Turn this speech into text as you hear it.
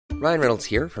Ryan Reynolds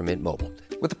here from Mint Mobile.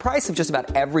 With the price of just about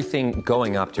everything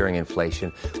going up during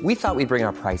inflation, we thought we'd bring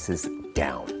our prices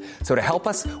down. So to help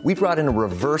us, we brought in a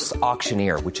reverse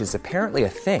auctioneer, which is apparently a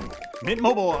thing. Mint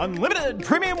Mobile Unlimited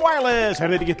Premium Wireless. How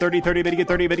to get 30, 30, bit to get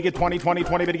 30, bit to get 20, 20,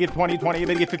 20, bit to get 20, 20,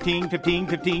 bit to get 15, 15,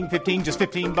 15, 15, just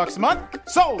 $15 a month?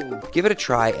 Sold! Give it a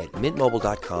try at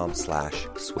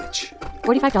mintmobile.com/switch.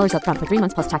 $45 up front for 3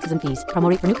 months plus taxes and fees. Promo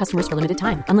rate for new customers for limited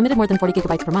time. Unlimited more than 40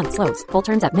 gigabytes per month. Slows full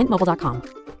terms at mintmobile.com.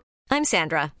 I'm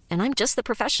Sandra, and I'm just the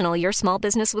professional your small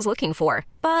business was looking for.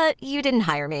 But you didn't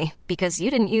hire me because you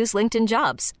didn't use LinkedIn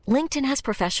Jobs. LinkedIn has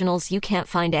professionals you can't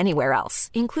find anywhere else,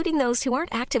 including those who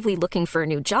aren't actively looking for a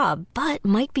new job, but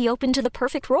might be open to the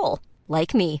perfect role,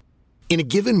 like me. In a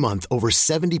given month, over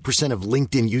 70% of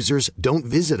LinkedIn users don't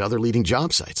visit other leading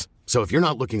job sites. So if you're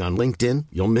not looking on LinkedIn,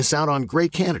 you'll miss out on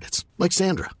great candidates like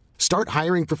Sandra. Start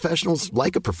hiring professionals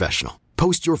like a professional.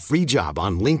 Post your free job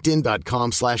on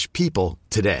linkedin.com/people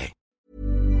today.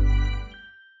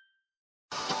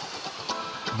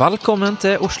 Velkommen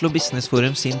til Oslo Business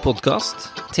Forum sin podcast.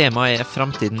 Temaet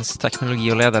fremtidens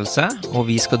teknologi og ledelse, og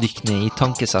vi skal dykke ned i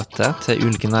tankesettet til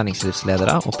ulike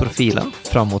næringslivsledere og profiler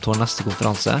frem mot vår neste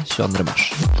konferanse 22. mars.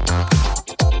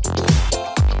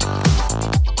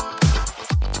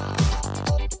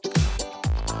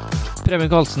 Preben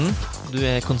Karlsen, du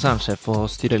konsernsjef og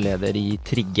styreleder i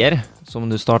Trigger, som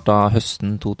du startet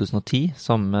høsten 2010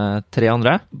 sammen med 3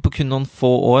 andre. På kun noen få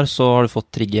år så har du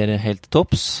fått Trigger helt til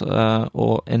topps,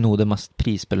 og nå det mest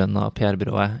prisbelønnet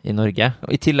PR-byrået i Norge.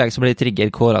 Og i tillegg så ble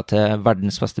Trigger kåret til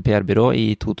verdens beste PR-byrå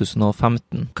i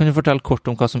 2015. Kan du fortelle kort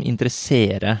om hva som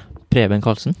interesserer Preben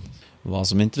Karlsen? Hva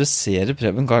som interesserer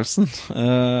Preben Karlsen?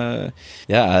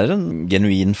 Jeg en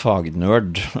genuin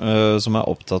fagnørd som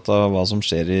opptatt av hva som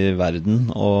skjer i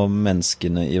verden og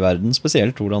menneskene i verden,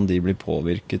 spesielt hvordan de blir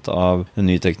påvirket av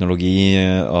ny teknologi,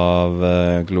 av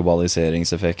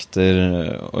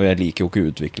globaliseringseffekter, og jeg liker jo ikke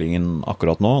utviklingen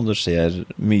akkurat nå. Det skjer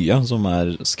mye som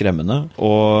skremmende,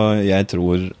 og jeg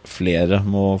tror flere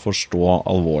må forstå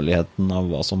alvorligheten av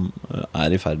hva som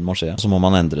i ferd med å skje. Så må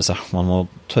man endre seg, man må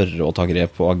tørre å ta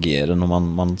grep og agere når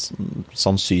man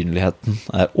sannsynligheten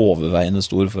overveiende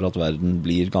stor for at verden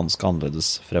blir ganske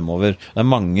annerledes fremover. Det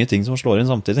mange ting som slår inn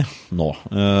samtidig nå,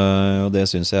 og det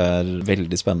synes jeg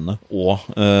veldig spennende og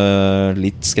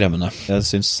litt skremmende. Jeg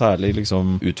synes særlig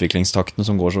liksom utviklingstakten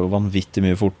som går så vanvittig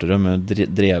mye fortere med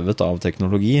drevet av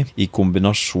teknologi i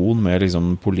kombinasjon med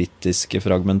liksom politiske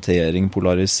fragmentering,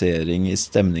 polarisering i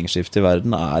stemningsskift i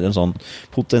verden en sånn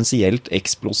potensielt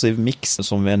eksplosiv mix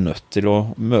som vi nødt til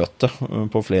å møte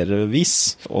på flere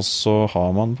vis. Og så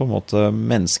har man på en måte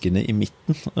menneskene i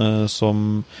midten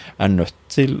som nødt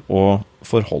til å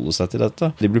forholde seg til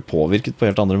dette. De blir påvirket på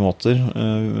helt andre måter,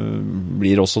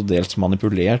 blir også dels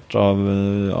manipulert av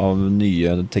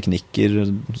nye teknikker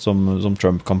som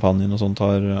Trump-kampanjen og sånt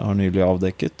har nylig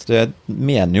avdekket. Så jeg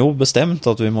mener jo bestemt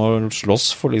at vi må slåss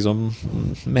for liksom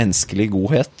menneskelig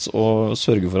godhet og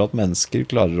sørge for at mennesker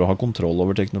klarer å ha kontroll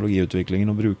over teknologiutviklingen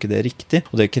og bruke det riktig.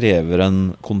 Og det krever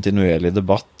en kontinuerlig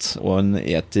debatt og en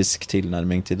etisk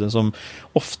tilnærming til det som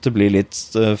ofte blir litt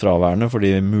fraværende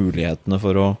fordi mulighetene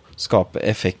for å skape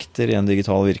effekter i en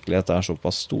digital virkelighet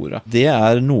såpass store. Det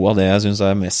noe av det jeg synes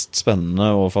mest spennende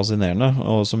og fascinerende,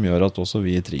 og som gjør at også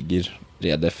vi i Trigger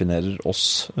redefinerer oss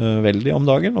veldig om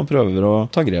dagen og prøver å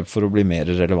ta grep for å bli mer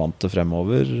relevante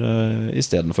fremover i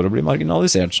stedet for å bli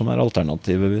marginalisert, som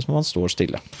alternativet hvis man står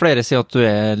stille. Flere sier at du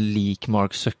lik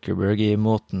Mark Zuckerberg i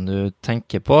måten du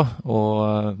tenker på,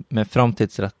 og med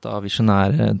fremtidsrettet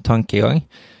visjonær tankegang.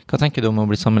 Hva tenker du om å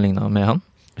bli sammenlignet med han?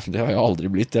 Det har jeg aldri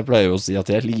blitt. Jeg pleier jo å si at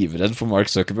jeg livredd for Mark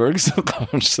Zuckerberg, så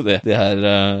kanskje det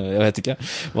jeg vet ikke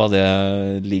hva det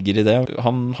ligger i det.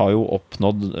 Han har jo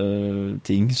oppnådd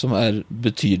ting som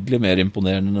betydelig mer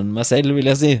imponerende enn meg selv, vil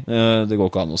jeg si. Det går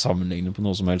ikke an å sammenligne på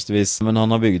noe som helst vis. Men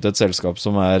han har bygget et selskap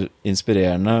som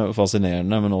inspirerende,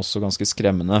 fascinerende, men også ganske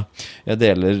skremmende. Jeg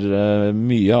deler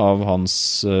mye av hans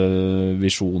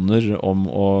visjoner om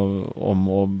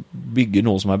å bygge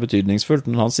noe som betydningsfullt,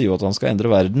 men han sier jo at han skal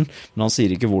endre verden, men han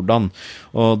sier ikke hvordan,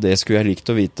 og det skulle jeg likt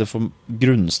å vite, for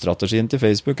grunnstrategien til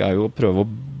Facebook jo å prøve å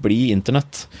bli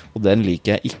internett, og den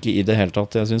liker jeg ikke i det hele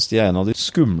tatt. Jeg synes de en av de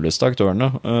skumleste aktørene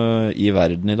i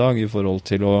verden i dag i forhold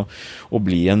til å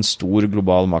bli en stor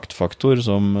global maktfaktor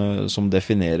som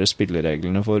definerer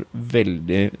spillereglene for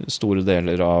veldig store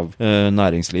deler av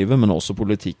næringslivet, men også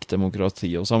politikk,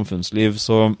 demokrati og samfunnsliv.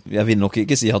 Så jeg vil nok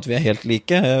ikke si at vi helt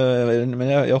like, men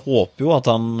jeg håper jo at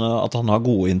han har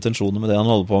gode intensjoner med det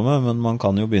han holder på med, men man kan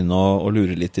kan jo begynne å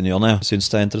lure litt i ny og ne. Jeg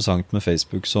synes det er interessant med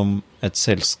Facebook som et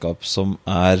selskap som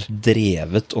er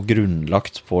drevet og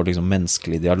grunnlagt på liksom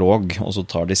menneskelig dialog, og så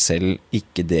tar de selv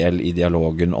ikke del i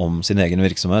dialogen om sin egen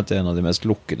virksomhet. Det er en av de mest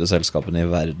lukkede selskapene i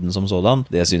verden som sådan.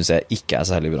 Det synes jeg ikke er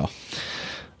særlig bra.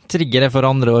 Trigger er for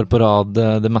andre år på rad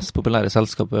det mest populære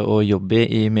selskapet å jobbe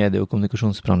i medie- og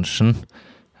kommunikasjonsbransjen,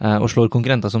 og slår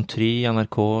konkurrenter som Try,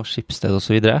 NRK, Schibsted og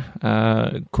så videre.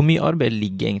 Hvor mye arbeid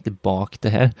ligger egentlig bak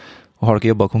det her? Og har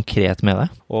dere jobbet konkret med det?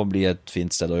 Å bli et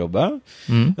fint sted å jobbe?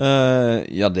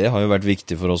 Ja, det har jo vært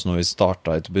viktig for oss når vi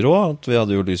startet et byrå, at vi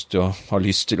hadde jo lyst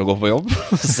til å gå på jobb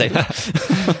selv.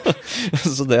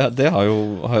 Så det har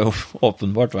jo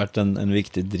åpenbart vært en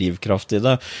viktig drivkraft i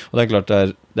det. Og det er klart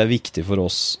det er viktig for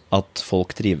oss at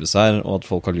folk trives her, og at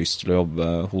folk har lyst til å jobbe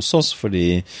hos oss,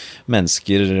 fordi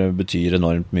mennesker betyr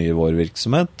enormt mye i vår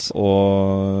virksomhet,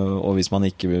 og hvis man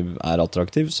ikke er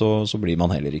attraktiv, så blir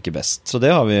man heller ikke best. Så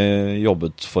det har vi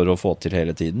jobbet for å få til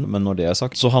hele tiden, men når det er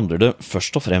sagt, så handler det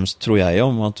først og fremst, tror jeg,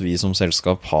 om at vi som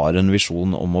selskap har en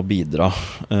visjon om å bidra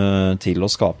til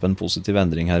å skape en positiv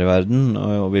endring her i verden,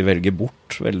 og vi velger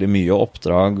bort veldig mye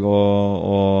oppdrag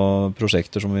og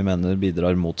prosjekter som vi mener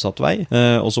bidrar motsatt vei.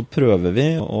 Og så prøver vi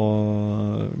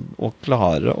å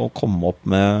klare å komme opp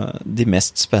med de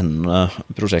mest spennende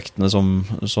prosjektene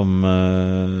som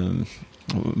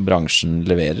bransjen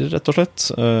leverer, rett og slett,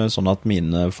 sånn at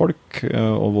mine folk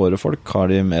og våre folk har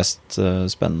de mest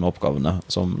spennende oppgavene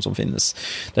som finnes.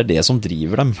 Det er det som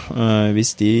driver dem.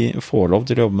 Hvis de får lov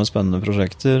til å jobbe med spennende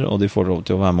prosjekter, og de får lov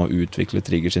til å være med å utvikle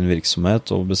Trigger sin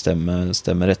virksomhet og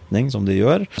bestemme retning som de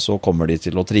gjør, så kommer de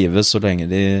til å trives så lenge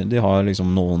de har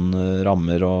liksom noen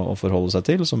rammer å forholde seg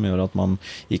til, som gjør at man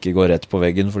ikke går rett på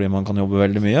veggen fordi man kan jobbe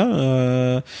veldig mye.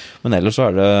 Men ellers så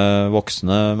er det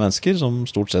voksne mennesker som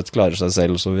stort sett klarer seg selv,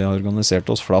 så vi har organisert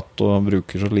oss flatt og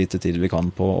bruker så lite tid vi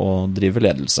kan på å drive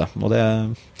ledelse. Og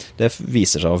det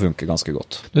viser seg å funke ganske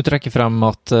godt. Du trekker frem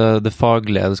at det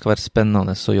faglige, det skal være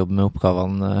spennende å jobbe med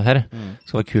oppgavene her. Det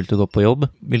skal være kult å gå på jobb.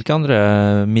 Hvilke andre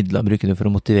midler bruker du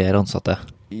for å motivere ansatte?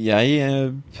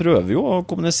 Jeg prøver jo å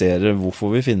kommunisere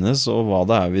hvorfor vi finnes og hva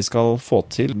det er vi skal få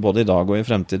til, både i dag og i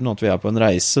fremtiden, og at vi er på en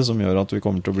reise som gjør at vi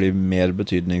kommer til å bli mer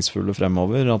betydningsfulle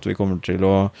fremover, at vi kommer til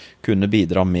å kunne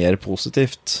bidra mer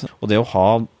positivt. Og det å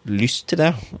ha lyst til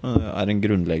det er en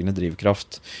grunnleggende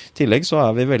drivkraft. I tillegg så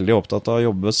er vi veldig opptatt av å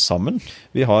jobbe sammen.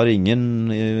 Vi har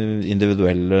ingen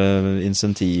individuelle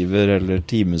insentiver eller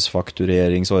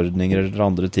timesfaktureringsordninger eller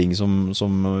andre ting som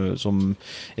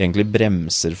egentlig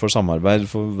bremser for samarbeid,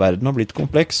 for verden har blitt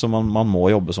kompleks, så man må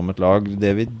jobbe som et lag. Det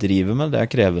vi driver med, det er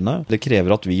krevende. Det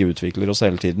krever at vi utvikler oss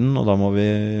hele tiden, og da må vi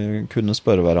kunne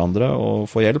spørre hverandre og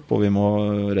få hjelp, og vi må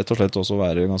rett og slett også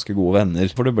være ganske gode venner.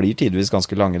 For det blir tidvis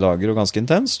ganske lange dager og ganske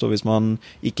intenst, og hvis man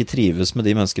ikke trives med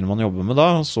de menneskene man jobber med da,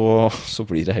 så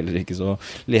blir det heller ikke så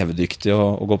levedyktig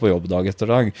å gå på jobb dag etter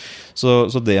dag.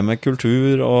 Så det med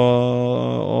kultur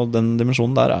og den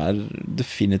dimensjonen der er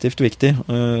definitivt viktig,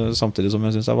 samtidig som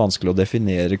jeg synes det er vanskelig å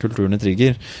definere kulturen i Trigger,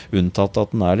 unntatt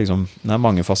at den er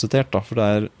mangefasettert, for det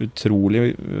er utrolig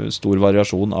stor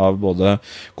variasjon av både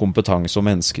kompetanse og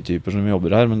mennesketyper som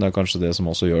jobber her, men det er kanskje det som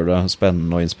også gjør det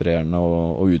spennende og inspirerende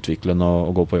og utviklende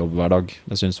å gå på jobb hver dag.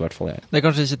 Det synes i hvert fall jeg. Det er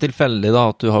kanskje ikke tilfeldig da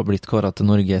at du har blitt kåret til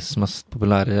Norges mest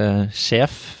populære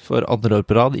sjef for andre år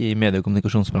på rad i medie- og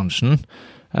kommunikasjonsbransjen.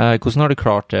 Hvordan har du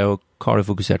klart det, og hva har du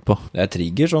fokusert på? Det er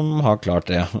Trigger som har klart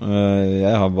det.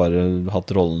 Jeg har bare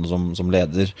hatt rollen som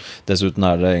leder. Dessuten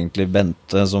er det egentlig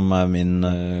Bente, som er min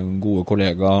gode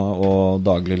kollega og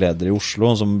daglig leder i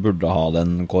Oslo, som burde ha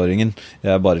den kåringen.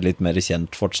 Jeg er bare litt mer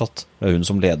kjent fortsatt. Det er hun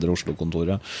som leder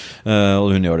Oslo-kontoret, og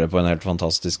hun gjør det på en helt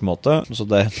fantastisk måte. Så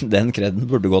den kreden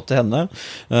burde gått til henne.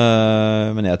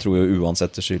 Men jeg tror jo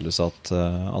uansett det skyldes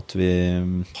at vi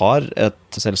har et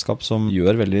selskap som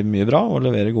gjør veldig mye bra og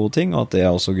leverer gode ting, og at det er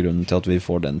også grunnen til at vi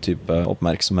får den type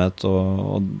oppmerksomhet,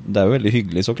 og det er jo veldig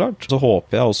hyggelig så klart. Så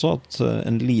håper jeg også at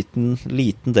en liten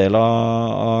del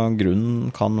av grunnen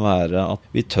kan være at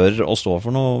vi tør å stå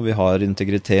for noe, vi har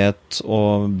integritet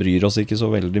og bryr oss ikke så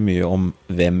veldig mye om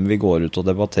hvem vi går ut og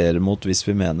debatterer mot hvis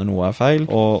vi mener noe er feil,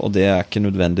 og det er ikke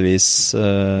nødvendigvis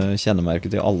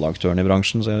kjennemerket til alle aktørene i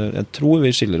bransjen, så jeg tror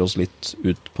vi skiller oss litt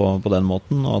ut på den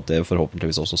måten, og at det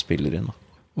forhåpentligvis også spiller inn.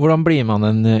 Hvordan blir man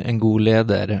en god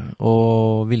leder,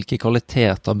 og hvilke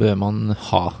kvaliteter bør man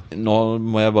ha? Nå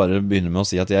må jeg bare begynne med å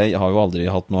si at jeg har jo aldri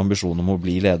hatt noen ambisjon om å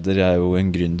bli leder. Jeg er jo en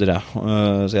gründer,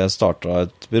 så jeg startet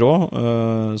et byrå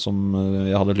som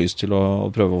jeg hadde lyst til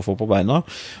å prøve å få på beina,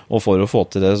 og for å få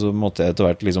til det så måtte jeg etter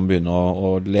hvert liksom begynne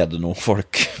å lede noen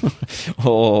folk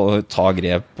og ta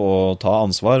grep og ta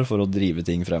ansvar for å drive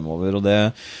ting fremover, og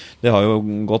det har jo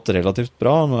gått relativt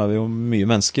bra. Nå er vi jo mye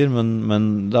mennesker,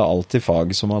 men det er alltid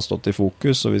fag som har stått i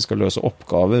fokus, og vi skal løse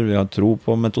oppgaver. Vi har tro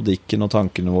på metodikken og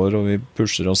tankene våre, og vi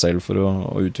pusher oss selv for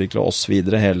å utvikle oss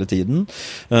videre hele tiden.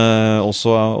 Og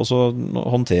så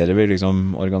håndterer vi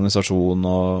liksom organisasjon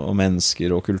og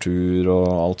mennesker og kultur og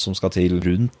alt som skal til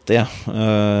rundt det.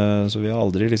 Så vi har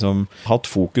aldri liksom hatt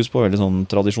fokus på veldig sånn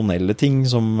tradisjonelle ting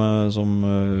som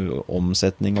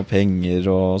omsetning og penger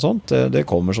og sånt. Det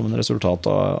kommer som en resultat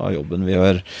av jobben vi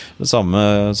gjør. Det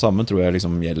samme tror jeg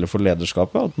liksom gjelder for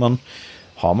lederskapet, at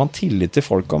har man tillit til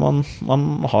folka man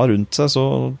har rundt seg,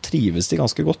 så trives de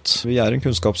ganske godt. Vi er en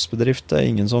kunnskapsbedrift, det er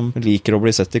ingen som liker å bli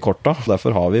sett i korta.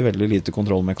 Derfor har vi veldig lite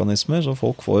kontrollmekanismer, så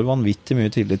folk får vanvittig mye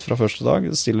tillit fra første dag.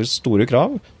 Det stiller store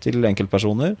krav til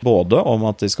enkeltpersoner, både om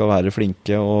at de skal være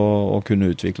flinke og kunne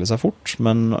utvikle seg fort,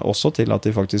 men også til at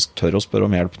de faktisk tør å spørre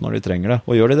om hjelp når de trenger det.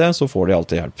 Og gjør de det, så får de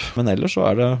alltid hjelp. Men ellers så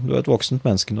du er et voksent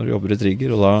menneske når du jobber i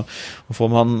Trigger, og da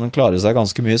får man klare seg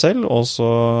ganske mye selv, og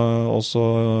så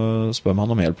spør man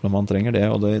om hjelp når man trenger det,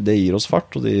 og det gir oss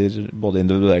fart, og det gir både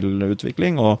individuell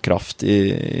utvikling og kraft i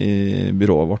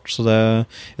byrået vårt. Så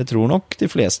jeg tror nok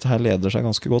de fleste her leder seg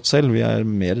ganske godt selv. Vi er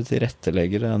mer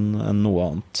tilretteleggere enn noe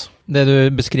annet. Det du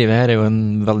beskriver her er jo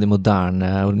en veldig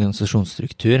moderne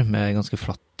organisasjonsstruktur med ganske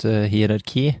flatt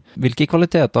hierarki. Hvilke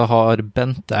kvaliteter har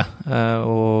Bente,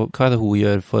 og hva er det hun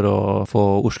gjør for å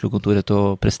få Oslo-kontoret til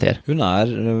å prestere? Hun er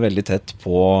veldig tett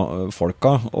på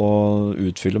folka og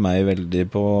utfyller meg veldig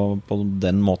på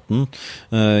den måten.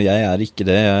 Jeg er ikke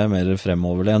det, jeg er mer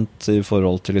fremoverlent i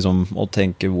forhold til liksom å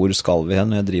tenke hvor skal vi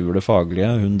hen. Jeg driver det faglige,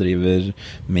 hun driver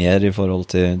mer i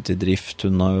forhold til drift.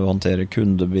 Hun håndterer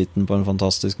kundebiten på en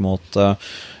fantastisk måte.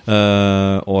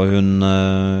 Og hun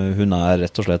er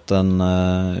rett og slett en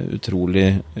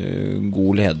utrolig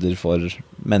god leder for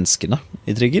menneskene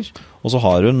i Trigger. Og så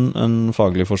har hun en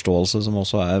faglig forståelse som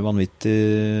også er vanvittig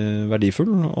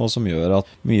verdifull, og som gjør at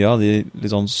mye av de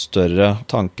litt sånn større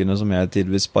tankene som jeg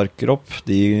tidvis sparker opp,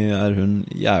 de er hun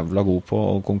jævla god på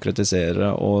å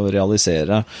konkretisere og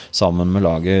realisere sammen med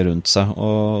laget rundt seg.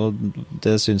 Og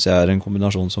det synes jeg er en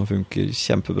kombinasjon som funker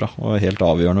kjempebra, og er helt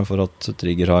avgjørende for at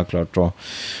Trigger har klart å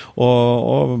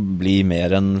bli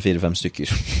mer enn 4-5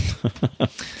 stykker.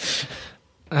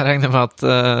 Jeg regner med at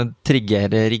Trigger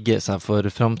rigger seg for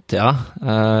fremtiden.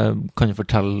 Kan du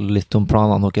fortelle litt om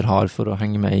planene dere har for å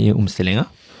henge med i omstillingen?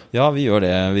 Ja, vi gjør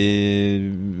det. Vi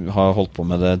har holdt på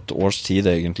med det et års tid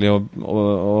egentlig,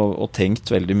 og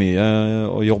tenkt veldig mye,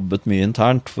 og jobbet mye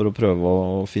internt for å prøve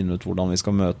å finne ut hvordan vi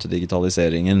skal møte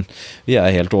digitaliseringen. Vi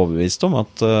er helt overbevist om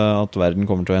at verden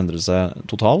kommer til å endre seg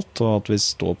totalt, og at vi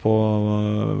står på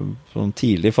en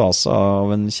tidlig fase av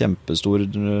en kjempestor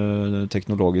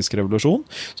teknologisk revolusjon,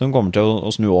 som kommer til å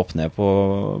snu opp ned på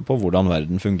hvordan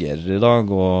verden fungerer i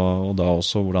dag, og da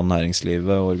også hvordan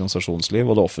næringslivet, organisasjonsliv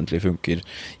og det offentlige funker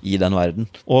i den verden.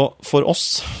 Og for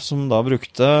oss, som da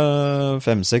brukte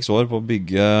 5-6 år på å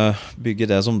bygge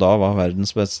det som da var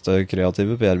verdens beste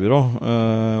kreative PR-byrå,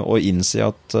 og innse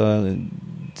at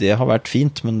det har vært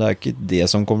fint, men det er ikke det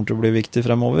som kommer til å bli viktig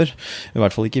fremover. I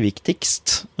hvert fall ikke viktigst.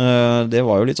 Det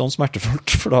var jo litt sånn smertefullt,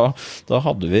 for da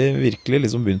hadde vi virkelig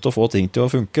liksom begynt å få ting til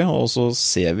å funke, og så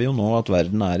ser vi jo nå at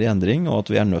verden er i endring, og at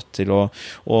vi er nødt til å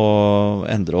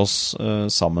endre oss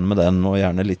sammen med den, og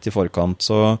gjerne litt i forkant.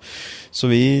 Så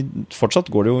vi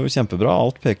fortsatt går det jo kjempebra.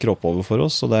 Alt peker oppover for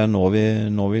oss, og det er nå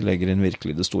vi legger inn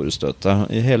virkelig det store støtet.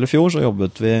 I hele fjor så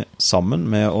jobbet vi sammen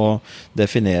med å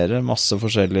definere masse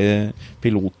forskjellige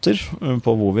piloter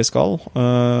på hvor vi skal,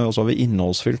 og så har vi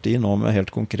innholdsfylt i nå med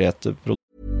helt konkrete produkter.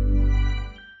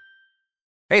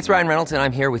 Hey, it's Ryan Reynolds, and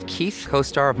I'm here with Keith,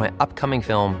 co-star of my upcoming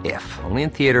film, If, only in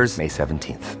theaters May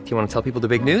 17th. Do you want to tell people the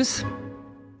big news?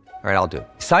 All right, I'll do it.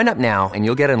 Sign up now and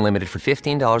you'll get unlimited for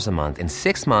 $15 a month and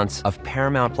 6 months of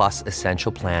Paramount Plus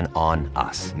Essential Plan on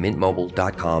us.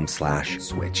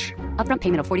 MintMobile.com/switch. Upfront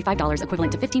payment of $45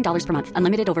 equivalent to $15 per month.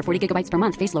 Unlimited over 40 gigabytes per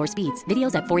month. Face lower speeds.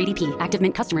 Videos at 480p. Active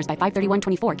Mint customers by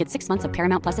 531.24 get 6 months of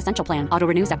Paramount Plus Essential Plan. Auto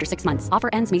renews after 6 months. Offer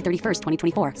ends May 31st,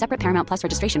 2024. Separate Paramount Plus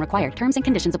registration required. Terms and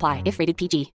conditions apply if rated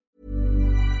PG.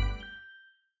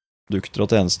 produkter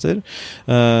og tjenester,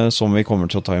 som vi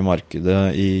kommer til å ta i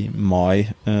markedet i mai.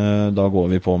 Da går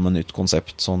vi på med nytt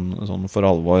konsept sånn for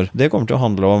alvor. Det kommer til å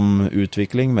handle om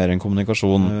utvikling mer enn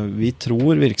kommunikasjon. Vi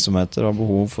tror virksomheter har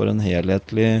behov for en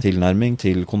helhetlig tilnærming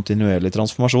til kontinuerlig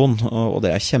transformasjon, og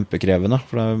det er kjempekrevende,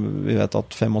 for vi vet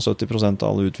at 75%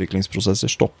 av alle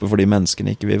utviklingsprosesser stopper fordi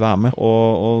menneskene ikke vil være med,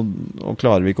 og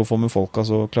klarer vi ikke å få med folka,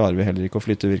 så klarer vi heller ikke å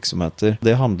flytte virksomheter.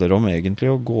 Det handler om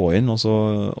egentlig å gå inn og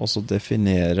så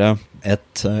definere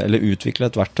eller utvikle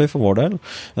et verktøy for vår del,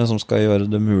 som skal gjøre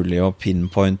det mulig å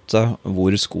pinpointe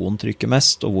hvor skoen trykker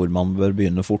mest, og hvor man bør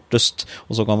begynne fortest.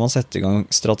 Og så kan man sette i gang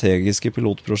strategiske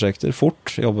pilotprosjekter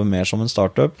fort, jobbe mer som en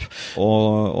startup,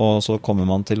 og så kommer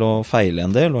man til å feile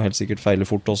en del, og helt sikkert feile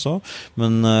fort også,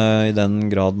 men i den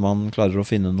grad man klarer å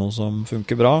finne noe som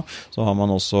funker bra, så har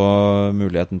man også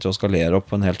muligheten til å skalere opp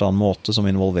på en helt annen måte, som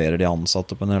involverer de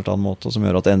ansatte på en helt annen måte, og som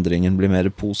gjør at endringen blir mer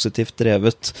positivt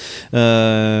drevet.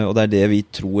 Og det er det vi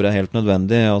tror er helt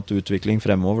nødvendig, at utvikling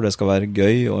fremover, det skal være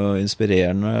gøy og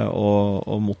inspirerende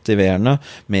og motiverende,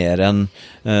 mer enn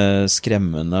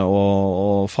skremmende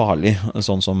og farlig,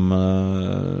 sånn som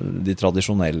de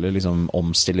tradisjonelle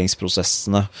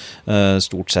omstillingsprosessene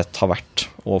stort sett har vært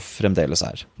og fremdeles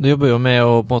er. Du jobber jo med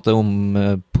å på en måte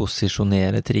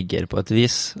omposisjonere Trigger på et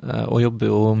vis, og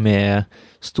jobber jo med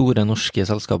store norske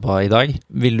selskaper i dag.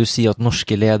 Vil du si at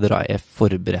norske ledere er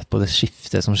forberedt på det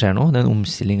skiftet som skjer nå, den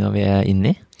omstillingen vi er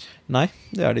inne i? Nei,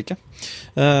 det er det ikke.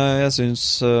 Jeg synes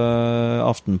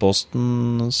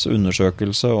Aftenpostens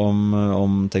undersøkelse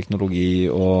om teknologi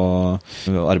og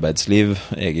arbeidsliv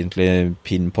egentlig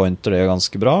pinpointer det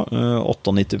ganske bra.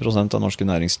 98% av norske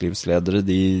næringslivsledere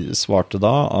de svarte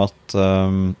da at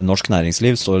norsk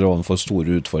næringsliv står overfor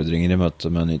store utfordringer i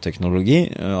møte med ny teknologi.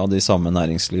 Av de samme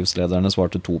næringslivslederne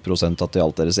svarte 2% at det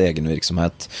gjaldt deres egen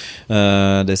virksomhet.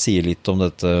 Det sier litt om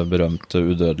dette berømte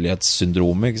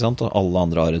udødelighetssyndromet, ikke sant? Alle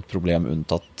andre har et problem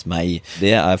unntatt meg.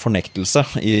 Det er fornektelse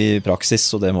i praksis,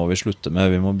 og det må vi slutte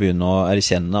med. Vi må begynne å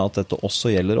erkjenne at dette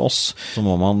også gjelder oss. Så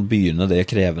må man begynne det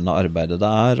krevende arbeidet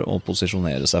det er, og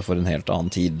posisjonere seg for en helt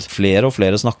annen tid. Flere og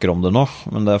flere snakker om det nå,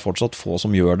 men det er fortsatt få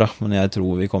som gjør det. Men jeg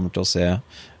tror vi kommer til å se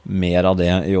mer av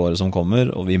det i året som kommer,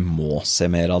 og vi må se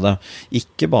mer av det.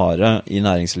 Ikke bare i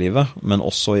næringslivet, men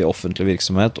også i offentlig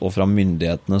virksomhet, og fra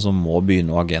myndighetene som må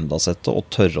begynne å agendasette og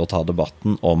tørre å ta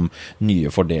debatten om nye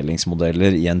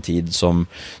fordelingsmodeller i en tid som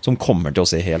kommer til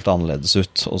å se helt annerledes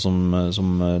ut, og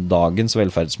som dagens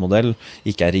velferdsmodell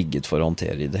ikke er rigget for å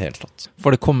håndtere i det hele tatt.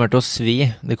 For det kommer til å svi,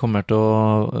 det kommer til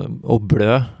å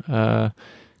blø.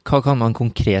 Hva kan man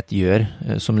konkret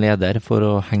gjøre som leder for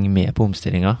å henge med på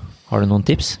omstillingen? Har du noen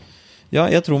tips? Ja,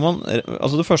 jeg tror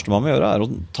det første man må gjøre er å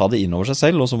ta det inn over seg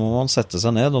selv, og så må man sette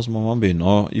seg ned, og så må man begynne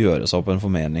å gjøre seg opp en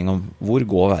formening om hvor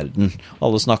går verden.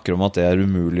 Alle snakker om at det er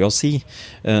umulig å si.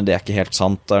 Det er ikke helt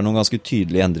sant. Det er noen ganske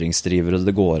tydelige endringsdrivere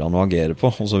det går an å agere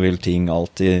på, og så vil ting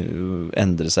alltid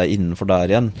endre seg innenfor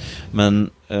der igjen. Men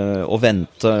å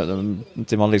vente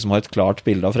til man har et klart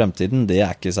bilde av fremtiden, det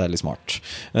er ikke særlig smart.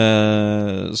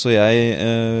 Så jeg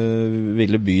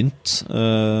ville begynt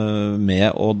med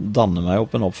å danne meg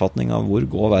opp en oppfatning av hvor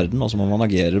går verden, og så må man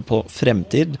agere på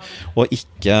fremtid, og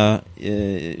ikke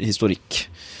historikk.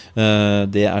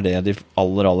 Det er det de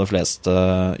aller fleste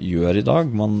gjør i dag.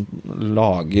 Man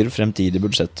lager fremtidige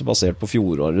budsjetter basert på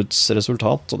fjorårets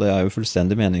resultat, og det er jo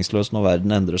fullstendig meningsløst når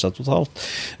verden endrer seg totalt.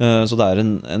 Så det er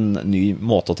en ny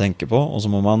måte å tenke på, og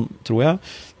så må man, tror jeg,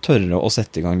 tørre å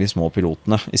sette i gang de små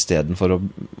pilotene, i stedet for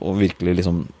å virkelig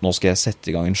nå skal jeg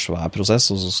sette i gang en svær prosess,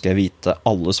 og så skal jeg vite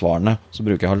alle svarene. Så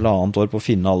bruker jeg 1,5 år på å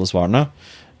finne alle svarene.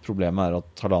 Problemet er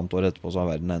at 1,5 år etterpå så har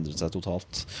verden endret seg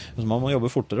totalt. Så man må jobbe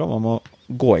fortere, og man må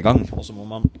gå i gang, og så må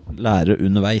man lære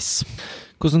underveis.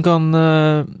 Hvordan kan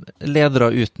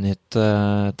ledere utnytte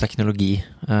teknologi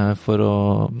for å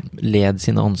lede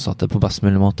sine ansatte på best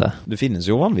mulig måte? Det finnes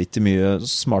jo vanvittig mye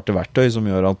smarte verktøy som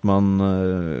gjør at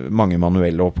mange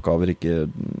manuelle oppgaver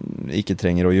ikke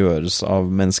trenger å gjøres av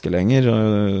mennesker lenger.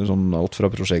 Sånn alt fra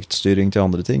prosjektstyring til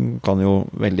andre ting kan jo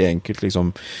veldig enkelt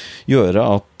gjøre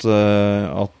at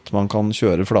man kan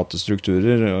kjøre flate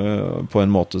strukturer på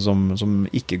en måte som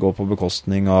ikke går på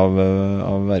bekostning av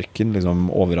hverken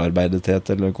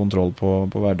overarbeidethet eller kontroll på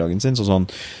hverdagen sin.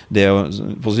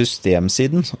 På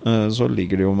systemsiden så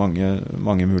ligger det jo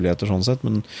mange muligheter sånn sett,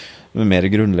 men mer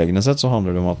grunnleggende sett så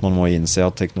handler det om at man må innse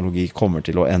at teknologi kommer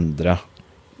til å endre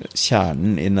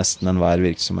kjernen i nesten enhver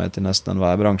virksomhet, i nesten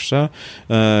enhver bransje,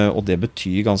 og det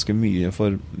betyr ganske mye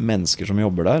for mennesker som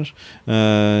jobber der.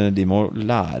 De må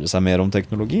lære seg mer om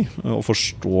teknologi og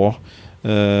forstå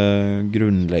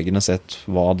grunnleggende sett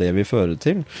hva det vil føre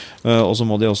til. Og så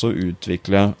må de også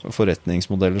utvikle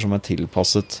forretningsmodeller som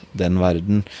tilpasset den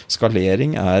verden.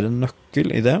 Skalering en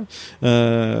nøkkel i det.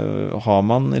 Har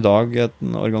man i dag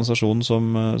en organisasjon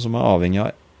som avhengig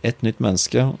av et nytt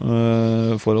menneske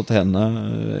for å tjene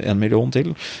 1 million til,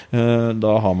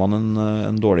 da har man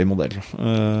en dårlig modell.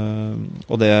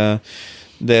 Og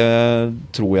det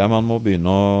tror jeg man må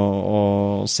begynne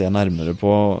å se nærmere på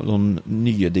noen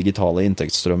nye digitale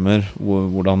inntektsstrømmer.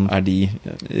 Hvordan de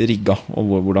rigget,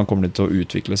 og hvordan kommer de til å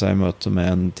utvikle seg i møte med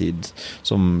en tid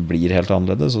som blir helt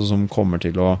annerledes, og som kommer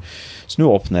til å snu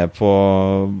opp ned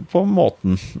på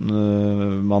måten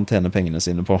man tjener pengene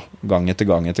sine på, gang etter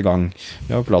gang etter gang.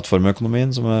 Vi har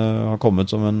plattformøkonomien som har kommet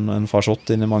som en farsott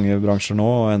inn i mange bransjer nå,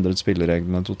 og endret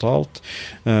spillereglene totalt.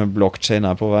 Blockchain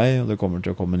på vei, og det kommer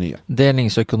til å komme nye.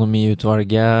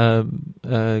 Delingsøkonomiutvalget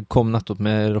kom nettopp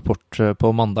med rapport på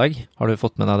mandag. Har du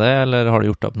fått med deg det, eller har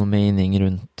du gjort opp noe mening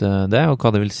rundt det, og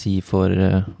hva det vil si for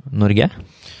Norge?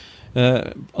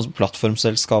 Altså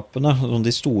plattformselskapene,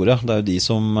 de store, det jo de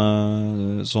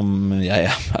som jeg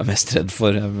mest redd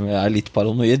for. Jeg litt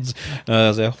paranoid,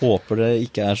 så jeg håper det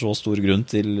ikke så stor grunn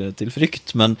til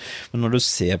frykt, men når du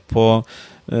ser på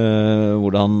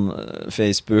hvordan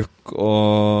Facebook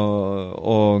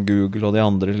og Google og de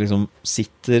andre liksom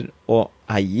sitter og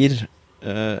eier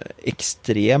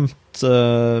ekstremt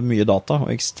mye data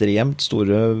og ekstremt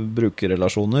store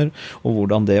brukerrelasjoner, og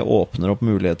hvordan det åpner opp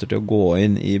muligheter til å gå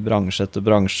inn i bransje etter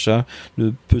bransje. Du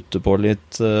putter på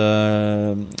litt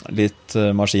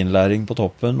maskinlæring på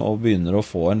toppen og begynner å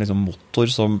få en liksom motor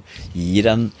som gir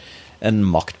en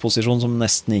maktposisjon som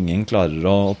nesten ingen klarer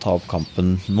å ta opp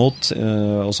kampen mot,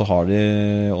 og så har de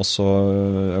også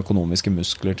økonomiske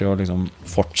muskler til å liksom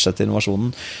fortsette innovasjonen.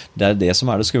 Det det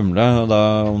som det skumle,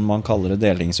 om man kaller det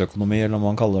delingsøkonomi eller om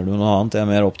man kaller det noe annet. Jeg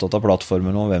mer opptatt av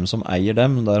plattformen og hvem som eier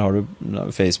dem. Der har du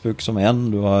Facebook som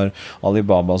en, du har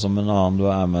Alibaba som en annen, du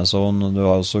har Amazon, du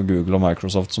har også Google og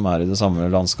Microsoft som i det samme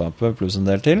landskapet, pluss en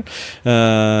del til.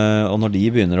 Og når de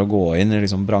begynner å gå inn i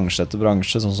liksom bransje etter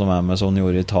bransje, sånn som Amazon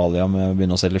gjorde i Italia med å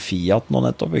begynne å selge Fiat nå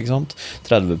nettopp, ikke sant?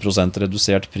 30%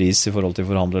 redusert pris i forhold til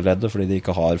forhandlerleddet, fordi de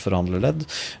ikke har forhandlerledd.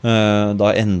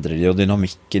 Da endrer de jo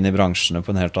dynamikken i bransjene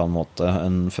på en helt annen måte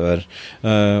enn før.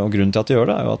 Og grunnen til at de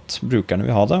gjør det jo at brukerne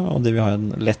vil ha det, og de vil ha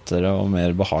en lettere og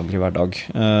mer behagelig hverdag.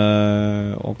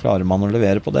 Og klarer man å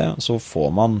levere på det, så får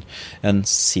man en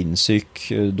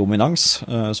sinnssyk dominans,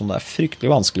 som det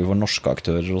fryktelig vanskelig for norske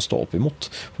aktører å stå opp imot.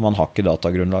 For man har ikke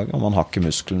datagrunnlaget, og man har ikke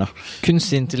musklene.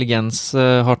 Kunstig intelligens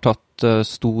har tatt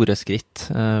store skritt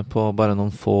på bare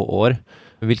noen få år.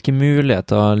 Hvilke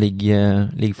muligheter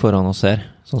ligger foran oss her,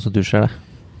 sånn som du ser det?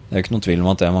 Det ikke noen tvil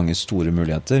om at det mange store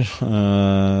muligheter,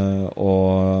 og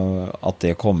at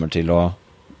det kommer til å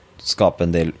skape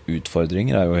en del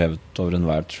utfordringer jo hevet over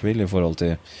enhver tvil i forhold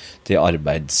til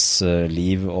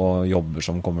arbeidsliv og jobber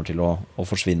som kommer til å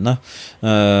forsvinne.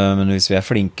 Men hvis vi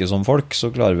flinke som folk, så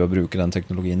klarer vi å bruke den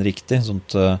teknologien riktig, sånn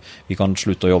at vi kan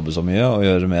slutte å jobbe så mye og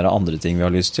gjøre mer andre ting vi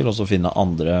har lyst til, og så finne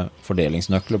andre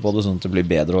fordelingsnøkler på det, sånn at det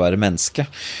blir bedre å være menneske.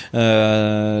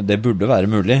 Det burde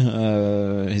være mulig.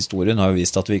 Historien har jo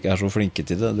vist at vi ikke så flinke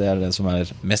til det. Det det som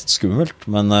mest skummelt,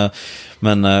 men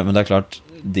det klart,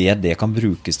 det kan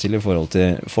brukes til i forhold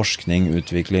til forskning,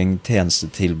 utvikling,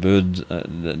 tjenestetilbud.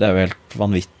 Det jo helt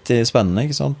vanvittig spennende,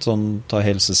 ikke sant? Sånn, ta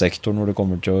helsesektoren hvor det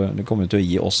kommer til å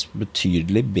gi oss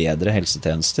betydelig bedre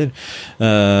helsetjenester.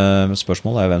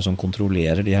 Spørsmålet jo hvem som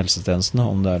kontrollerer de helsetjenestene,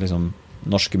 om det liksom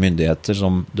norske myndigheter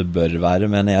som det bør være,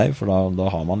 mener jeg, for da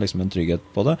har man liksom en trygghet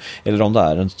på det, eller om det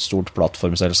en stort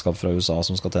plattformselskap fra USA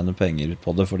som skal tjene penger på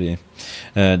det, fordi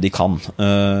de kan,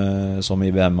 som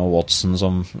IBM og Watson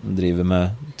som driver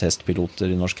med testpiloter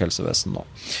i norsk helsevesen nå.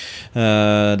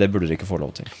 Det burde de ikke få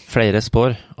lov til. Flere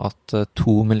spår at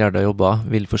 2 milliarder jobber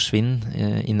vil forsvinne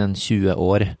innen 20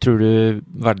 år. Tror du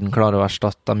verden klarer å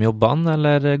erstatte de jobbene,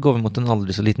 eller går vi mot en aldri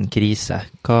så liten krise?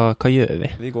 Hva gjør vi?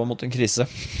 Vi går mot en krise.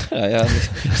 Jeg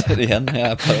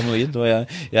paranoid, og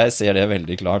jeg ser det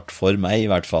veldig klart for meg i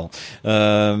hvert fall.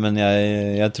 Men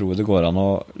jeg tror det går an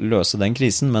å løse den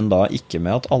krisen, men da ikke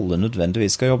med at alle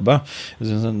nødvendigvis skal jobbe.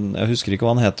 Jeg husker ikke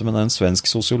hva han heter, men det en svensk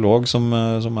sosiolog som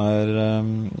har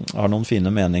noen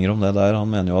fine meninger om det der.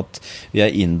 Han mener jo at vi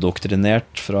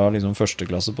indoktrinert fra liksom første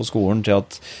klasse på skolen til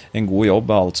at en god jobb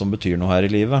alt som betyr noe her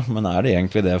i livet, men det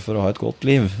egentlig det for å ha et godt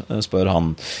liv, spør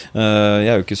han.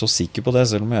 Jeg jo ikke så sikker på det,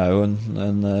 selv om jeg jo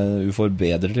en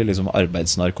uforbedrelig liksom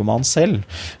arbeidsnarkoman selv.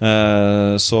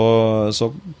 Så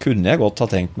kunne jeg godt ha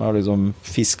tenkt meg å liksom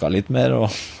fiske litt mer og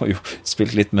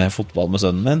spilt litt mer fotball med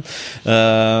sønnen min.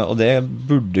 Og det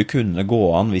burde kunne gå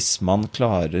an hvis man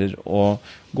klarer å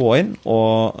gå inn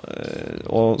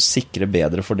og sikre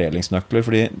bedre fordelingsnøkler,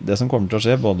 fordi det som kommer til å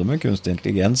skje, både med kunstig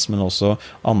intelligens, men også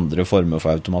andre former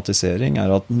for automatisering, er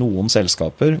at noen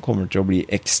selskaper kommer til å bli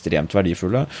ekstremt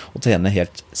verdifulle og tjene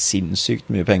helt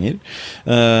sinnssykt mye penger.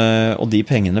 Og de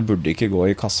pengene burde ikke gå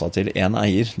i kassa til en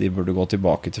eier, de burde gå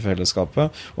tilbake til fellesskapet,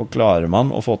 og klarer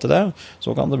man å få til det, så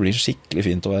kan det bli skikkelig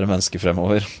fint å være menneske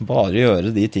fremover. Bare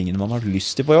gjøre de tingene man har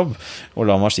lyst til på jobb, og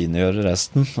la maskinene gjøre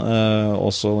resten,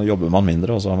 og så jobber man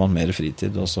mindre, og så har man mer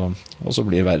fritid, og så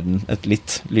blir verden et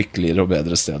litt lykkeligere og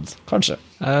bedre sted, kanskje.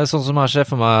 Sånn som jeg ser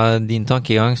for meg din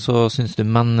tankegang, så synes du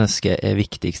mennesket er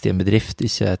viktigst i en bedrift,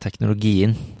 ikke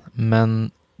teknologien. Men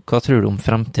hva tror du om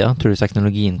fremtiden? Tror du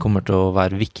teknologien kommer til å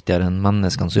være viktigere enn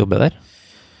menneskene som jobber der?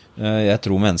 Jeg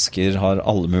tror mennesker har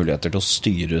alle muligheter til å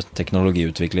styre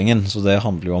teknologiutviklingen, så det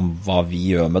handler jo om hva vi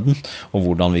gjør med den, og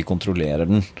hvordan vi kontrollerer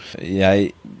den.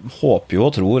 Jeg håper jo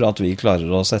og tror at vi klarer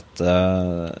å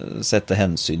sette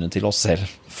hensynet til oss selv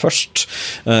først,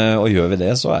 og gjør vi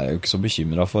det, så er jeg jo ikke så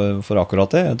bekymret for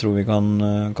akkurat det. Jeg tror vi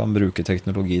kan bruke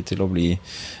teknologi til å bli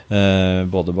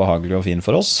både behagelig og fin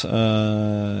for oss.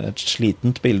 Et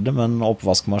slitent bilde, men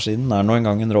oppvaskmaskinen er nå en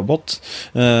gang en robot,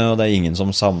 og det er ingen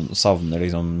som savner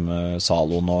liksom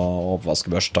saloen og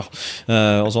oppvaskebørsta.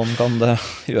 Og sånn kan det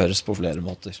gjøres på flere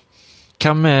måter.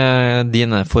 Hvem er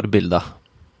dine forbilder?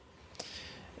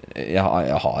 Jeg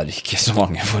har ikke så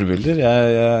mange forbilder.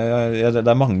 Det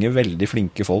er mange veldig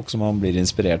flinke folk som man blir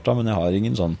inspirert av, men jeg har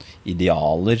ingen sånn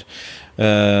idealer.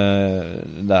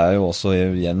 Det er jo også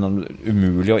igjen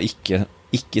umulig å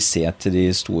ikke se til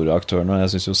de store aktørene.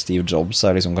 Jeg synes jo Steve Jobs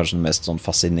er liksom kanskje den mest sånn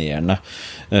fascinerende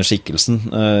skikkelsen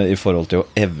i forhold til å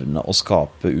evne å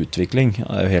skape utvikling.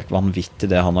 Det er jo helt vanvittig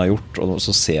det han har gjort, og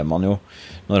så ser man jo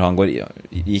når han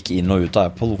gikk inn og ut av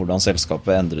Apple, hvordan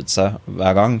selskapet endret seg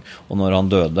hver gang, og når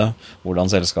han døde, hvordan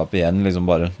selskapet igjen liksom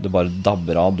bare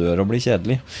dabber av, dør og blir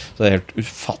kjedelig. Så det er helt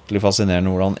ufattelig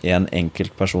fascinerende hvordan en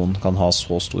enkelt person kan ha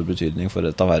så stor betydning for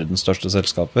et av verdens største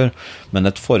selskaper. Men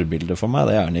et forbilde for meg,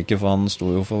 det er han ikke, for han sto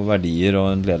jo for verdier og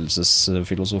en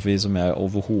ledelsesfilosofi som jeg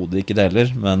overhodet ikke deler,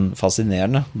 men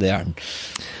fascinerende, det er han.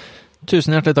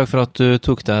 Tusen hjertelig takk for at du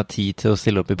tok deg tid til å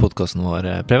stille opp i podcasten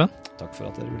vår, Preben. Takk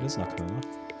for at dere ville snakke med meg.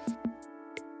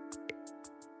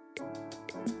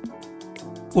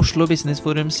 Oslo Business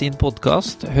Forum sin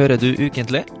podcast hører du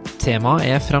ukentlig. Temaet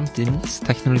er fremtidens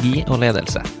teknologi og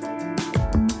ledelse.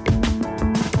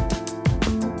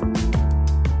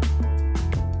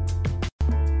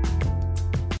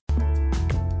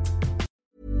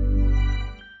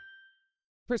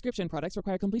 Prescription products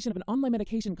require completion of an online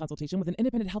medication consultation with an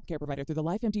independent healthcare provider through the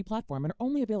LifeMD platform and are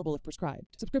only available if prescribed.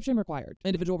 Subscription required.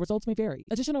 Individual results may vary.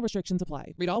 Additional restrictions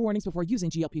apply. Read all warnings before using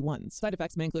GLP-1s. Side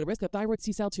effects may include a risk of thyroid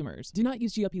C-cell tumors. Do not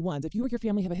use GLP-1s if you or your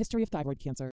family have a history of thyroid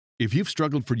cancer. If you've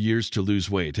struggled for years to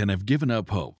lose weight and have given up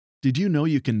hope, did you know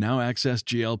you can now access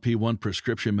GLP-1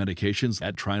 prescription medications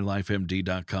at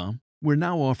TryLifeMD.com? We're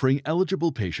now offering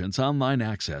eligible patients online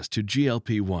access to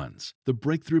GLP-1s, the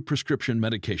breakthrough prescription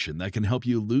medication that can help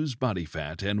you lose body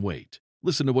fat and weight.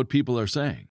 Listen to what people are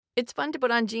saying. It's fun to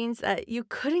put on jeans that you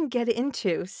couldn't get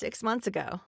into 6 months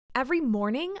ago. Every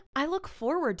morning, I look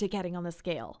forward to getting on the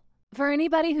scale. For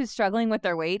anybody who's struggling with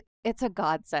their weight, it's a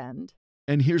godsend.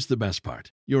 And here's the best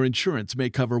part. Your insurance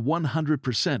may cover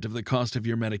 100% of the cost of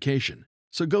your medication.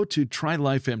 So go to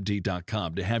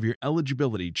TryLifeMD.com to have your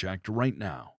eligibility checked right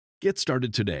now. Get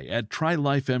started today at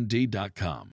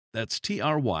TryLifeMD.com. That's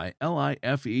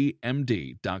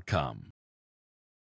TryLifeMD.com.